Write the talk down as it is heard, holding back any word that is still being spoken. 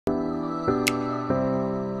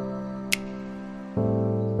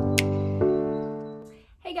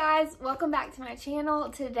guys, welcome back to my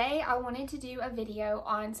channel. Today I wanted to do a video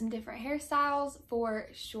on some different hairstyles for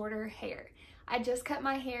shorter hair. I just cut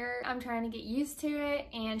my hair. I'm trying to get used to it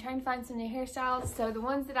and trying to find some new hairstyles. So the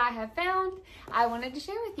ones that I have found, I wanted to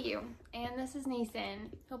share with you. And this is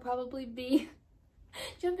Neeson. He'll probably be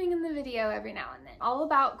jumping in the video every now and then. All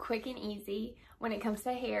about quick and easy when it comes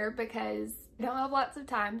to hair because I don't have lots of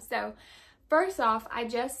time. So first off, I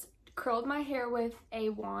just curled my hair with a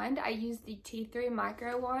wand. I used the T3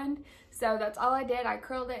 micro wand, so that's all I did. I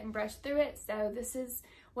curled it and brushed through it. So this is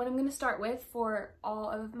what I'm going to start with for all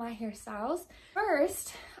of my hairstyles.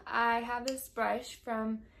 First, I have this brush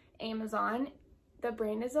from Amazon. The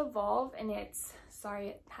brand is Evolve, and it's, sorry,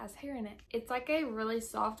 it has hair in it. It's like a really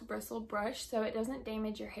soft bristled brush, so it doesn't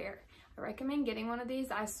damage your hair. I recommend getting one of these.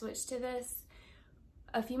 I switched to this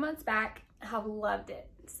a few months back. I have loved it.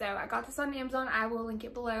 So I got this on Amazon. I will link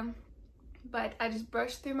it below. But I just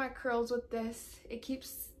brush through my curls with this. It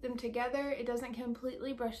keeps them together. It doesn't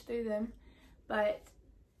completely brush through them. But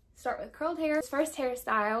start with curled hair. This first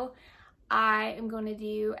hairstyle, I am going to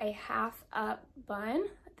do a half up bun.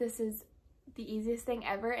 This is the easiest thing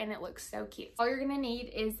ever and it looks so cute. All you're going to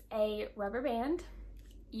need is a rubber band.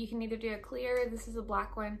 You can either do a clear, this is a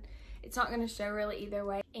black one. It's not going to show really either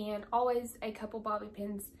way. And always a couple bobby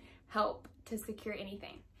pins help to secure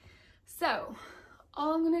anything. So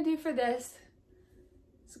all I'm going to do for this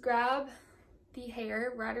is grab the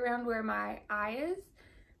hair right around where my eye is,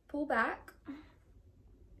 pull back.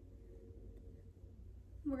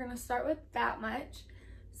 We're going to start with that much.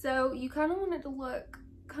 So you kind of want it to look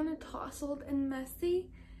kind of tousled and messy.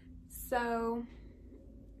 So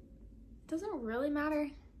it doesn't really matter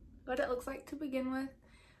what it looks like to begin with.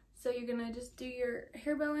 So you're going to just do your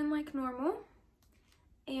hair bow in like normal.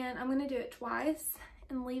 And I'm going to do it twice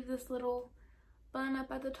and leave this little bun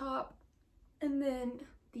up at the top. And then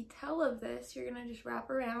the tail of this, you're going to just wrap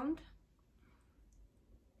around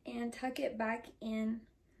and tuck it back in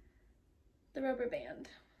the rubber band.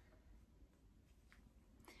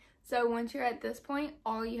 So once you're at this point,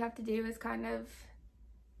 all you have to do is kind of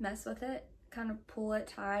mess with it, kind of pull it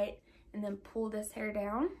tight, and then pull this hair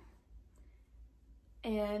down.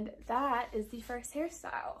 And that is the first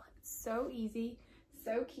hairstyle. It's so easy,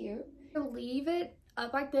 so cute. Leave it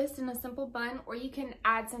up like this in a simple bun, or you can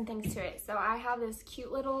add some things to it. So I have this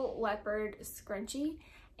cute little leopard scrunchie,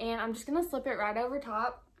 and I'm just gonna slip it right over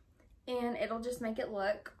top, and it'll just make it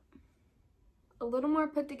look a little more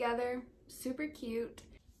put together, super cute.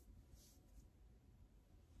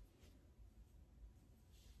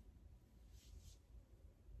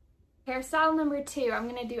 Hairstyle number 2, I'm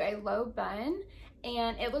gonna do a low bun.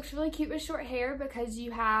 And it looks really cute with short hair because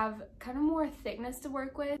you have kind of more thickness to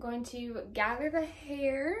work with. I'm going to gather the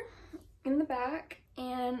hair in the back,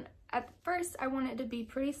 and at first I want it to be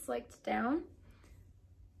pretty slicked down.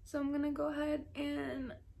 So I'm going to go ahead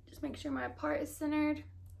and just make sure my part is centered.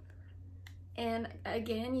 And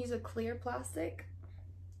again, use a clear plastic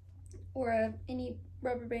or any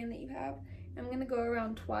rubber band that you have. I'm going to go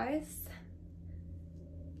around twice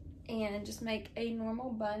and just make a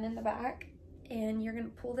normal bun in the back. And you're going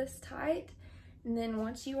to pull this tight, and then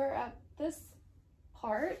once you are at this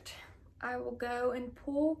part, I will go and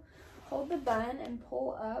hold the bun and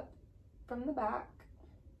pull up from the back,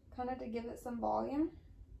 kind of to give it some volume,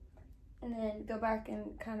 and then go back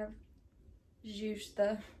and kind of zhoosh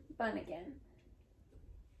the bun again.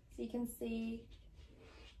 So you can see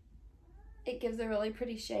it gives a really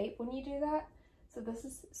pretty shape when you do that. So this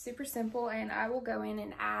is super simple, and I will go in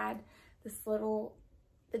and add this little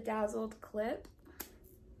bedazzled clip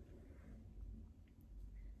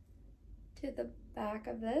to the back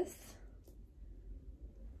of this,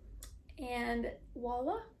 and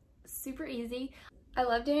voila, super easy. I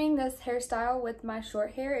love doing this hairstyle with my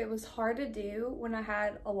short hair. It was hard to do when I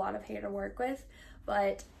had a lot of hair to work with,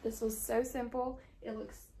 but this was so simple. It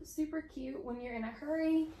looks super cute when you're in a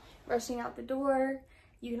hurry, rushing out the door.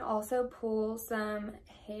 You can also pull some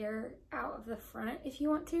hair out of the front if you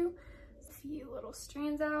want to. Few little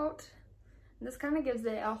strands out. This kind of gives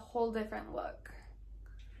it a whole different look.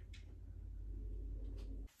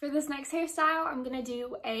 For this next hairstyle, I'm going to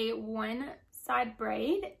do a one side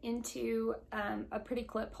braid into a pretty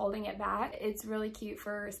clip holding it back. It's really cute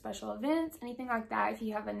for special events, anything like that. If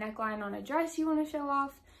you have a neckline on a dress you want to show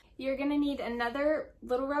off, you're going to need another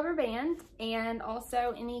little rubber band and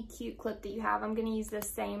also any cute clip that you have. I'm going to use this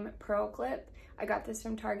same pearl clip. I got this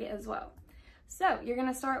from Target as well. So you're going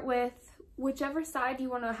to start with whichever side you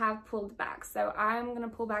want to have pulled back. So I'm going to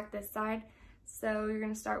pull back this side. So you're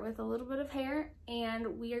going to start with a little bit of hair,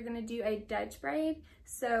 and we are going to do a Dutch braid.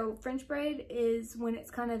 So French braid is when it's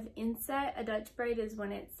kind of inset. A Dutch braid is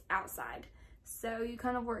when it's outside. So you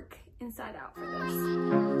kind of work inside out for this.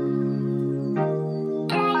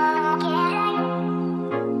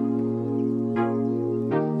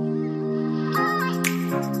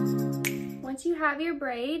 Once you have your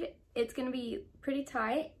braid, it's gonna be pretty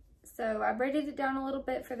tight. So I braided it down a little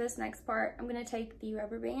bit for this next part. I'm gonna take the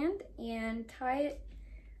rubber band and tie it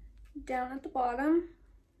down at the bottom.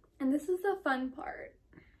 And this is the fun part.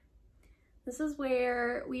 This is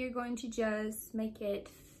where we are going to just make it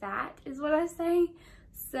fat, is what I say.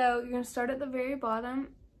 So you're gonna start at the very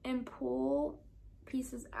bottom and pull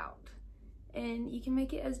pieces out. And you can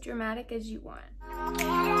make it as dramatic as you want.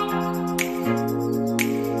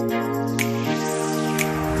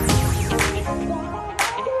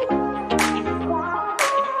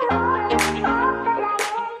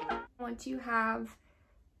 Once you have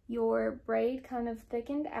your braid kind of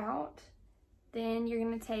thickened out, then you're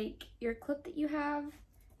gonna take your clip that you have,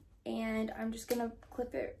 and I'm just gonna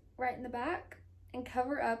clip it right in the back and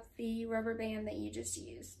cover up the rubber band that you just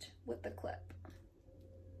used with the clip.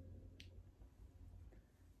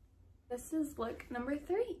 This is look number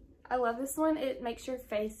 3. I love this one. It makes your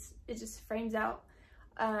face, it just frames out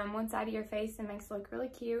one side of your face and makes it look really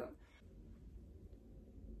cute.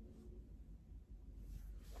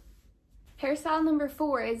 Hairstyle number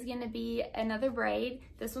 4 is gonna be another braid.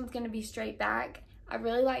 This one's gonna be straight back. I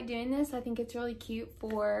really like doing this. I think it's really cute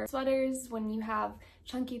for sweaters when you have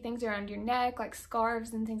chunky things around your neck, like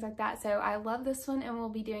scarves and things like that. So I love this one, and we'll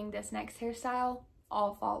be doing this next hairstyle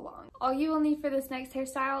all fall long. All you will need for this next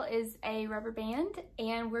hairstyle is a rubber band,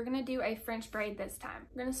 and we're gonna do a French braid this time.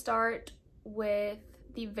 We're gonna start with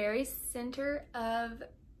the very center of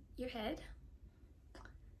your head,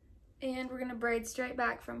 and we're gonna braid straight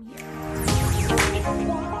back from here.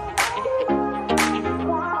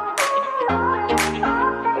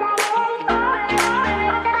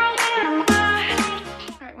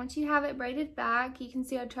 Alright, once you have it braided back, you can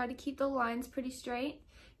see I try to keep the lines pretty straight.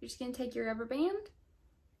 You're just gonna take your rubber band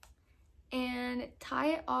and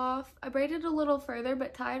tie it off. I braided a little further,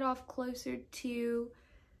 but tie it off closer to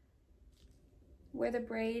where the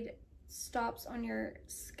braid stops on your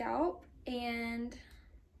scalp, and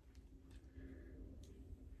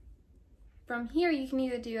from here you can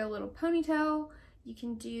either do a little ponytail, you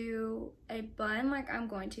can do a bun like I'm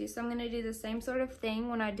going to. So I'm gonna do the same sort of thing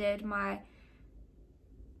when I did my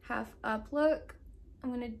half up look. I'm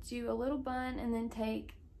gonna do a little bun and then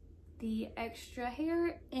take the extra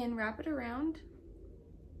hair and wrap it around.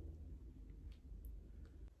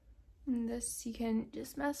 And this you can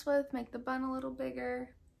just mess with, make the bun a little bigger.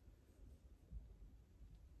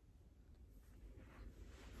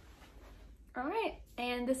 All right,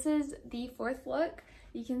 and this is the 4th look.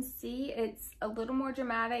 You can see it's a little more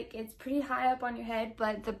dramatic. It's pretty high up on your head,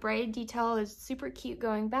 but the braid detail is super cute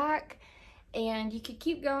going back. And you could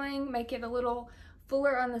keep going, make it a little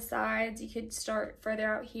fuller on the sides. You could start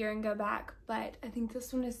further out here and go back, but I think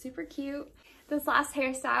this one is super cute. This last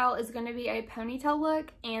hairstyle is going to be a ponytail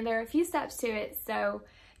look, and there are a few steps to it. So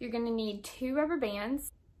you're going to need 2 rubber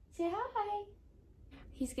bands. Say hi.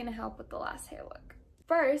 He's going to help with the last hair look.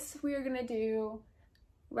 First, we are going to do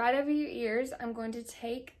right over your ears. I'm going to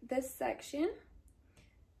take this section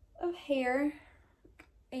of hair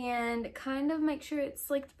and kind of make sure it's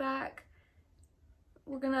slicked back.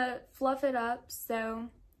 We're gonna fluff it up so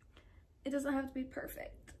it doesn't have to be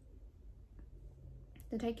perfect.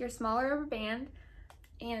 Then take your smaller rubber band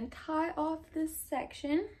and tie off this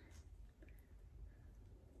section.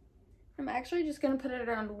 I'm actually just gonna put it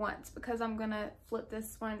around once because I'm gonna flip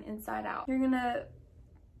this one inside out. You're gonna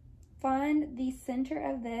find the center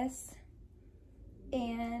of this,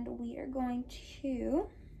 and we are going to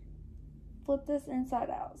flip this inside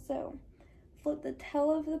out. So flip the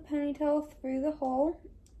tail of the ponytail through the hole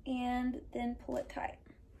and then pull it tight.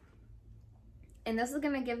 And this is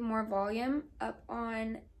gonna give more volume up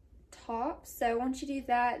on top. So once you do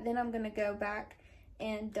that, then I'm gonna go back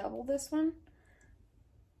and double this one.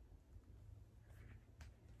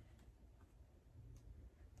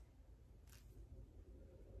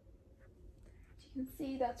 As you can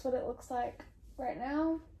see, that's what it looks like right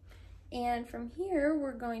now. And from here,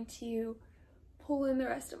 we're going to pull in the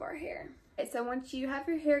rest of our hair. So once you have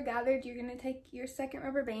your hair gathered, you're gonna take your second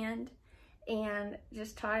rubber band and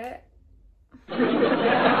just tie it.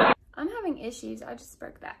 I'm having issues, I just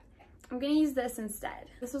broke that. I'm gonna use this instead.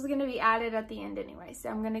 This was gonna be added at the end anyway, so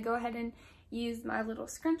I'm gonna go ahead and use my little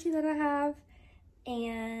scrunchie that I have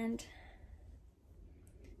and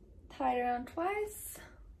tie it around twice.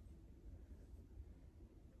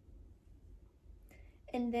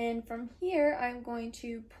 And then from here, I'm going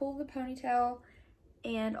to pull the ponytail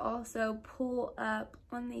and also pull up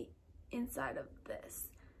on the inside of this.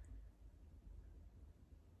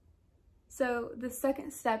 So the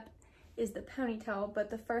second step is the ponytail, but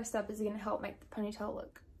the first step is going to help make the ponytail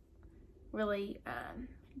look really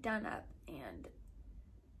done up and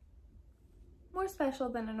more special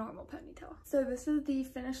than a normal ponytail. So this is the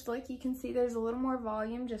finished look. You can see there's a little more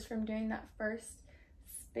volume just from doing that first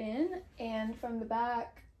spin, and from the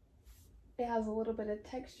back it has a little bit of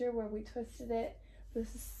texture where we twisted it.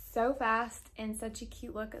 This is so fast and such a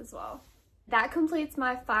cute look as well. That completes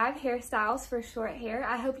my 5 hairstyles for short hair.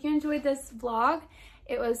 I hope you enjoyed this vlog.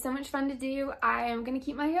 It was so much fun to do. I am going to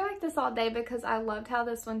keep my hair like this all day because I loved how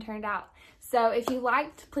this one turned out. So if you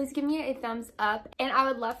liked, please give me a thumbs up. And I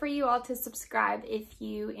would love for you all to subscribe if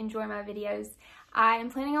you enjoy my videos. I am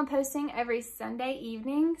planning on posting every Sunday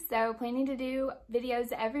evening, so planning to do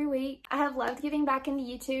videos every week. I have loved getting back into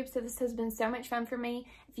YouTube, so this has been so much fun for me.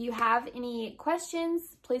 If you have any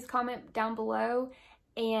questions, please comment down below.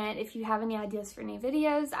 And if you have any ideas for new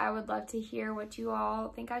videos, I would love to hear what you all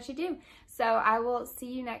think I should do. So I will see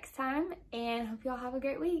you next time and hope you all have a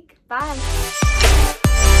great week. Bye.